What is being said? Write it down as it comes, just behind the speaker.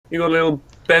You got a little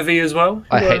bevy as well?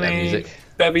 I hate that music.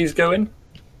 Bevies going?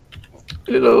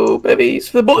 Little bevies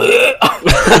for the boy.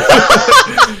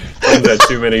 Are there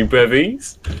too many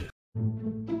bevies?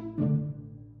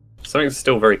 Something's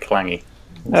still very clangy.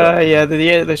 Yeah,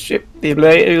 the ship, the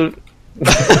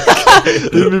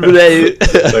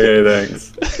Okay,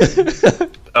 thanks.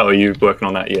 Oh, are you working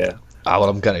on that? Yeah. Ah, well,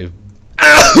 I'm going to.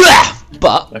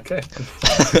 But Okay.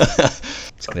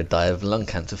 it's going to die of lung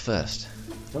cancer first.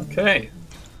 Okay.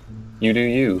 You do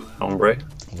you, hombre.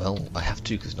 Well, I have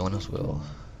to because no one else will.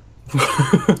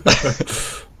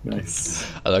 Nice.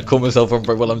 And I call myself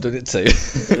hombre while I'm doing it too.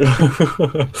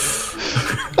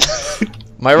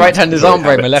 My right hand is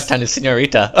hombre, my left hand is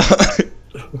señorita.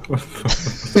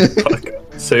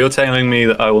 So you're telling me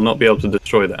that I will not be able to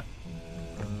destroy that?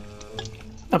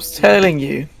 I'm telling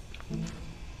you,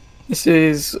 this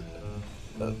is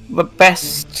the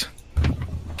best,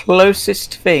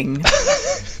 closest thing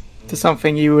to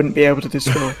something you wouldn't be able to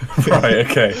destroy. Right,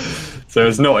 okay. So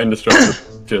it's not indestructible,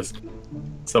 just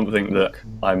something that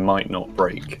I might not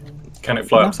break. Can it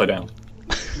fly upside down?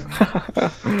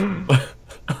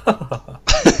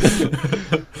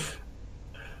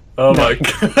 Oh my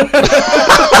god.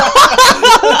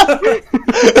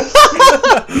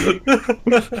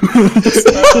 Just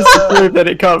to prove that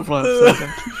it can't fly upside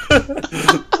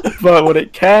down. But what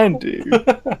it can do.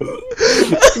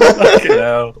 Fucking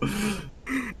hell.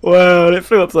 Well, it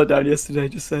flew upside down yesterday,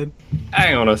 just saying.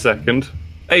 Hang on a second.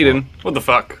 Aiden, what the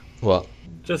fuck? What?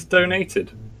 Just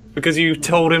donated. Because you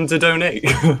told him to donate.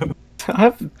 I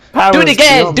have powers. Do it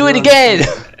again! beyond Do it mine. again!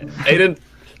 Aiden,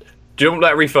 do you want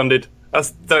that refunded?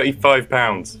 That's £35.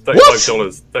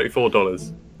 $35.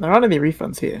 $34. There aren't any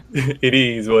refunds here. It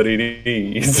is what it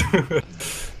is.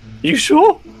 You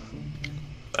sure?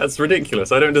 That's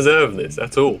ridiculous. I don't deserve this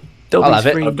at all. I'll have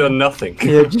it. Free. I've done nothing.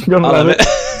 Yeah, you're gonna I'll have have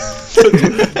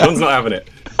it. John's not having it.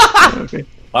 Okay.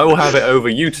 I will have it over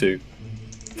you two.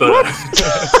 But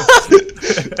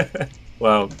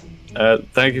wow.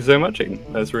 Thank you so much, Aiden.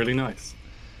 That's really nice.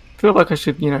 I feel like I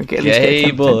should, get at least get Yay,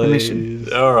 10% permission.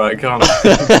 boys. Alright, calm down.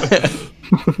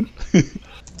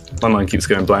 My mind keeps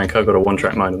going blank. I've got a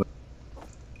one-track mind.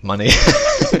 Money.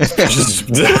 Just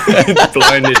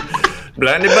blinded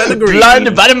by the green.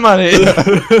 Blinded by the money.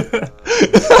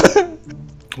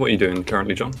 What are you doing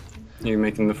currently, John? You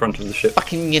making the front of the ship?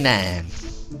 Fucking your nan.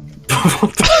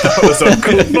 What the hell was that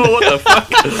called for? What the fuck?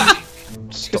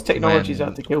 Because technology's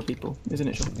out to kill people, isn't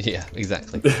it, Sean? Yeah,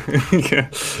 exactly. Yeah.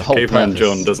 whole Caveman purpose.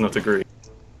 John does not agree. Did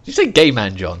you say gay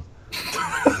man, John? No,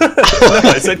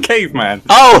 I said caveman.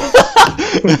 Oh!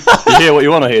 You hear what you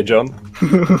want to hear, John?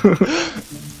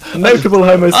 Notable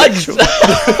homosexual.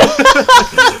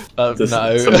 No.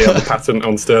 Somebody have a patent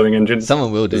on Sterling engines.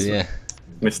 Someone will do, yeah.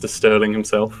 Mr. Sterling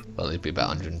himself. Well, he'd be about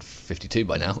 152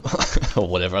 by now. Or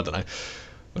whatever, I don't know.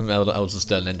 How old's the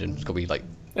Sterling engine? It's got to be like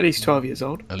At least 12 years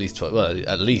old. at least 12. Well,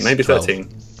 at least Maybe 12. 13.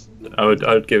 I would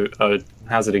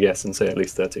hazard a guess and say at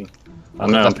least 13. I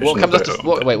know I'm What pushing comes the after? boat,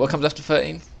 What, wait, what comes after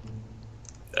 13?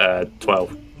 12. Oh,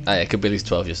 yeah, it could be at least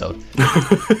 12 years old.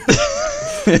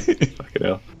 Fucking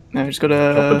hell. Now we've just Drop got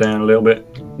it to down a little bit.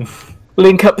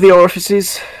 link up the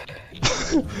orifices.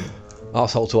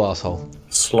 Arsehole to arsehole.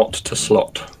 Slot to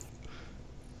slot.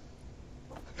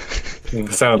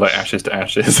 It sounded like ashes to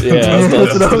ashes. Yeah,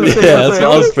 That's what I was thinking. yeah, that's what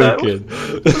I was That, thinking.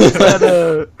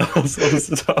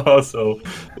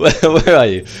 Arsehole. Where are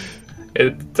you?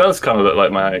 It does kind of look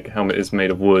like my helmet is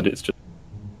made of wood. It's just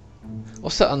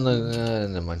What's that on the...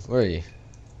 never mind. Where are you?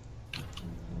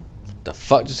 The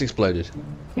fuck just exploded?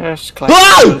 Yeah, it's just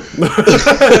Whoa!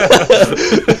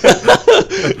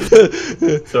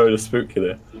 sorry to spook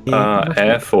you there.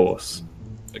 Air Force.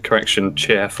 Correction,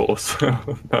 Chair Force.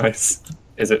 Nice.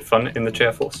 Is it fun in the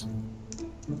Chair Force?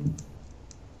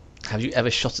 Have you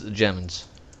ever shot at the Germans?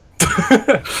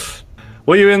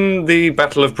 Were you in the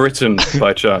Battle of Britain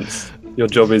by chance? Your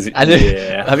job is And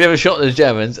yeah. Have you ever shot at the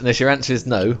Germans? And if your answer is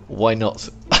no, why not?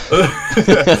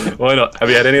 Why not? Have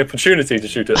you had any opportunity to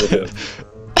shoot at the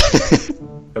Germans?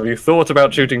 Have you thought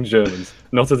about shooting Germans?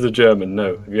 Not as a German,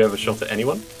 no. Have you ever shot at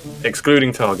anyone?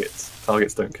 Excluding targets.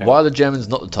 Targets don't count. Why are the Germans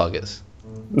not the targets?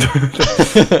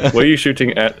 Were you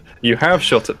shooting at... You have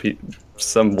shot at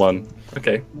someone.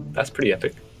 Okay, that's pretty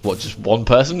epic. What, just one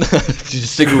person? Did you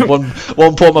just single one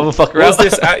poor motherfucker Was out?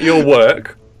 this at your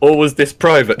work, or was this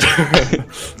private?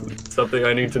 Something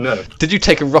I need to know. Did you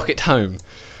take a rocket home?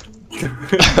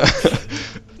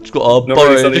 Just got to Not borrow,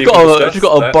 really something just you can got to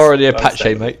discuss. borrow the That's Apache,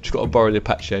 safe. mate. Just got to borrow the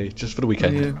Apache just for the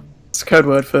weekend. Yeah. It's a code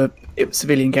word for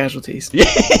civilian casualties. Yeah.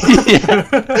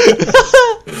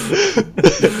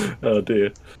 Oh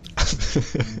dear.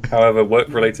 However, work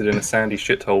related in a sandy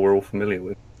shithole we're all familiar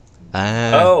with.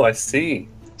 Ah, Oh, I see.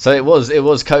 So it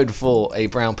was code for a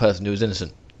brown person who was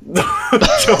innocent.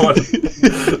 John.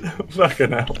 Fucking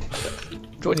hell.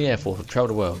 Join the Air Force, travel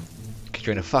the world. Because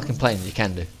you're in a fucking plane, you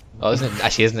can do. Oh, isn't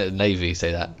it the Navy you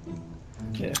say that?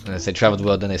 Yeah. And they say travel the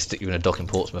world, then they stick you in a dock in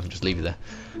Portsmouth and just leave you there.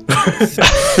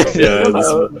 Yeah,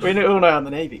 we all know how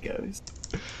the Navy goes.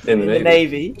 in the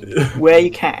Navy. where you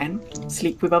can,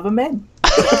 sleep with other men.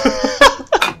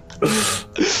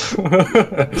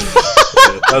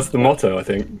 That's the motto, I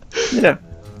think. Yeah.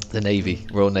 The Navy,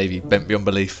 Royal Navy, bent beyond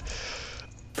belief.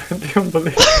 Beyond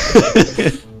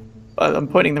belief. I'm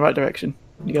pointing the right direction.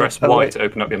 You Press go, Y wait, to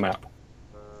open up your map.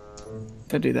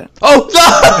 don't do that. Oh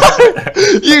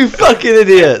no! You fucking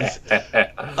idiots!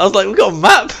 I was like, we got a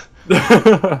map.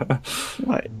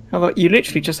 Right. How about you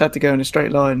literally just had to go in a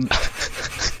straight line.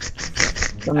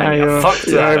 And now you fucked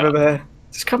you're that over up. there.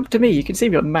 Just come to me, you can see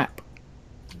me on the map.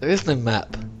 There is no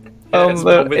map. Yeah, it's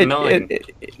the- with 9.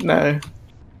 no.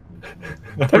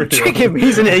 Don't trick him,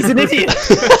 he's an idiot.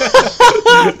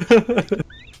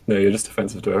 No, you're just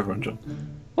offensive to everyone, John.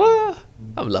 What?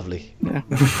 I'm lovely. Yeah.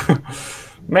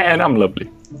 Man, I'm lovely.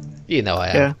 You know I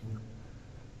am. Yeah.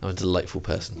 I'm a delightful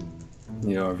person.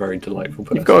 You're a very delightful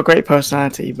person. You've got a great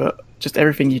personality, but just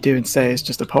everything you do and say is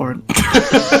just abhorrent. Yeah.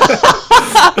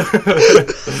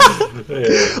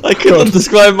 I couldn't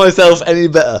describe myself any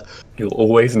better. You'll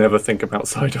always never think about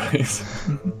sideways.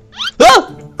 Ah!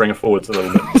 Bring it forwards a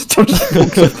little bit.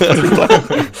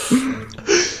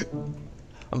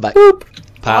 I'm back. Boop.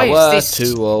 Power Why is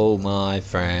this- to all my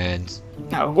friends.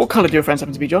 Now, what colour do your friends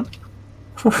happen to be, John?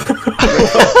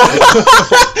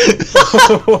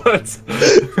 What?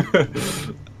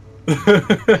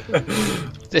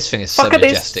 This thing is so Fuck at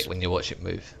this. majestic when you watch it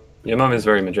move. Your mum is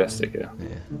very majestic, yeah.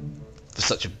 For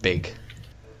such a big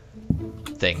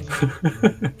thing.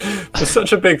 For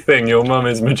such a big thing, your mum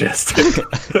is majestic.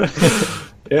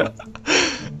 Yeah.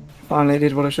 Finally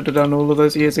did what I should have done all of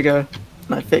those years ago.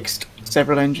 And I fixed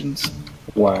several engines.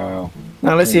 Wow.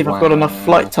 Now let's see if I've got enough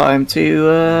flight time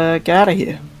to get out of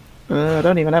here. I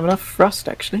don't even have enough thrust,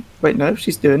 actually. Wait, no,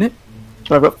 she's doing it.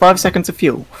 But I've got 5 seconds of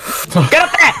fuel. Get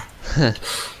up there!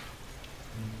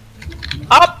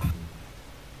 Up!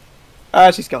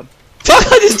 She's gone.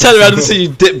 I just turned around and see you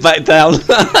dip back down.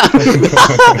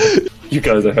 You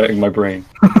guys are hurting my brain.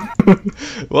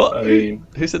 What? I mean,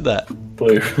 Who said that?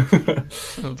 Blue.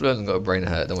 Blue hasn't got a brain to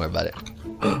hurt, don't worry about it.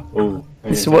 Oh,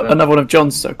 This is another one of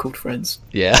John's so-called friends.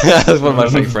 Yeah, that's one of my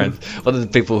fake friends. One of the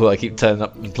people who I keep turning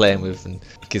up and playing with and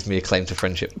gives me a claim to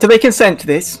friendship. Do they consent to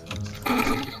this?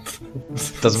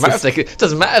 Doesn't matter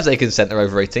if they consent, they're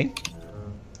over 18.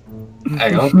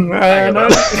 Hang on. No.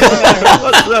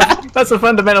 That's a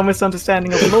fundamental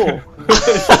misunderstanding of law.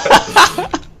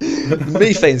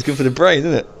 Methane's good for the brain,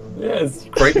 isn't it? Yeah, it's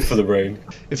great for the brain.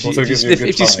 If you, Also if you gives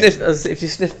you a sniff, good if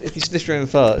you sniff your own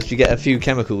farts, you get a few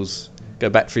chemicals go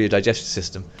back through your digestive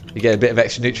system. You get a bit of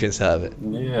extra nutrients out of it.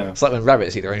 Yeah, It's like when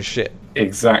rabbits eat their own shit.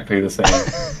 exactly the same.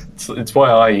 It's why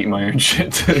I eat my own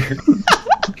shit too.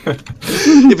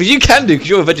 Yeah, but you can do because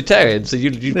you're a vegetarian, so you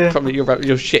Yeah. probably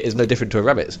your shit is no different to a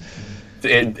rabbit's.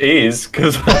 It is,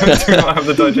 because I do not have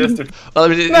the digestive. Well, I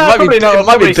mean, it No, might probably be, not. it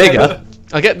might be Probably say bigger.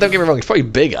 Don't get me wrong, it's probably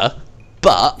bigger,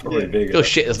 but Probably bigger. your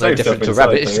shit is no Same different stuff to a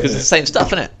rabbit inside, because though, it's the same stuff,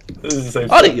 isn't it? This is the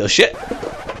same I'll thing. eat your shit.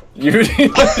 You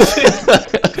eat my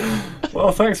shit.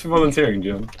 Well, thanks for volunteering,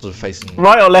 John. Sort of facing.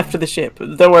 Right or left of the ship?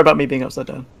 Don't worry about me being upside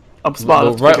down. I'm smart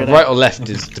Well, enough to figure it right out. or left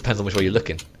depends on which way you're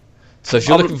looking. So if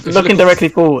you're I'm looking, if you're looking directly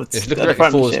forwards. if you're at looking the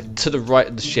front directly of the forwards to the right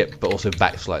of the ship, but also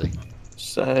back slightly. ship.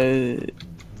 So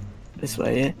this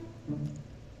way, yeah.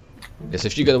 Yes,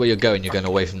 if you go the way you're going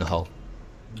away from the hull.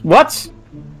 What?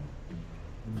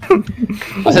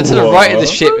 I said to the right of the What?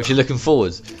 ship if you're looking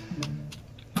forwards.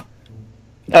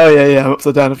 Oh yeah, I'm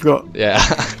upside down. I forgot. Yeah.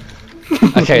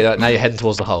 Okay, now you're heading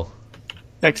towards the hull.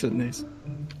 Excellent news.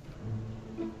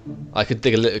 I could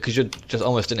dig a little because you're just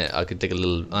almost in it. I could dig a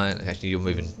little. Actually, you're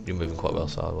moving quite well,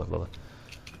 so I won't bother.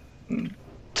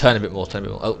 Turn a bit more. Turn a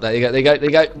bit more. Oh, there you go. There you go. There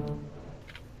you go.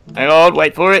 Hang on,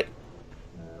 wait for it.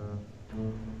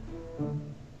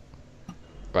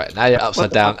 Right, now you're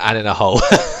upside down and in a hole.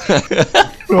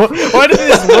 Why does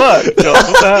this work, John?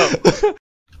 What the hell?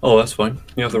 Oh, that's fine.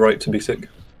 You have the right to be sick.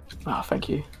 Oh, thank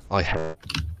you. I have.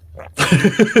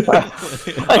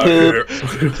 I do.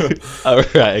 Oh,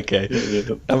 right, okay.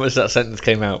 Yeah. How much that sentence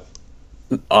came out?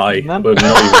 I, None. but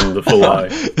not even the full I.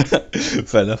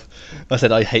 Fair enough. I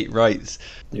said I hate rights.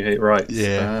 You hate rights.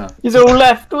 Yeah. He's all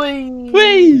left. Wee.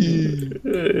 Whee!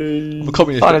 Ah. I'm a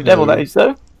communist. Kind of devil that is,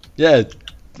 though. Yeah,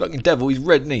 fucking devil. He's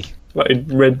red, isn't he? Like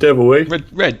Red Devil, eh?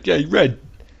 Red. Yeah, he's red.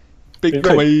 Big He's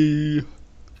commie.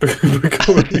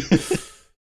 red.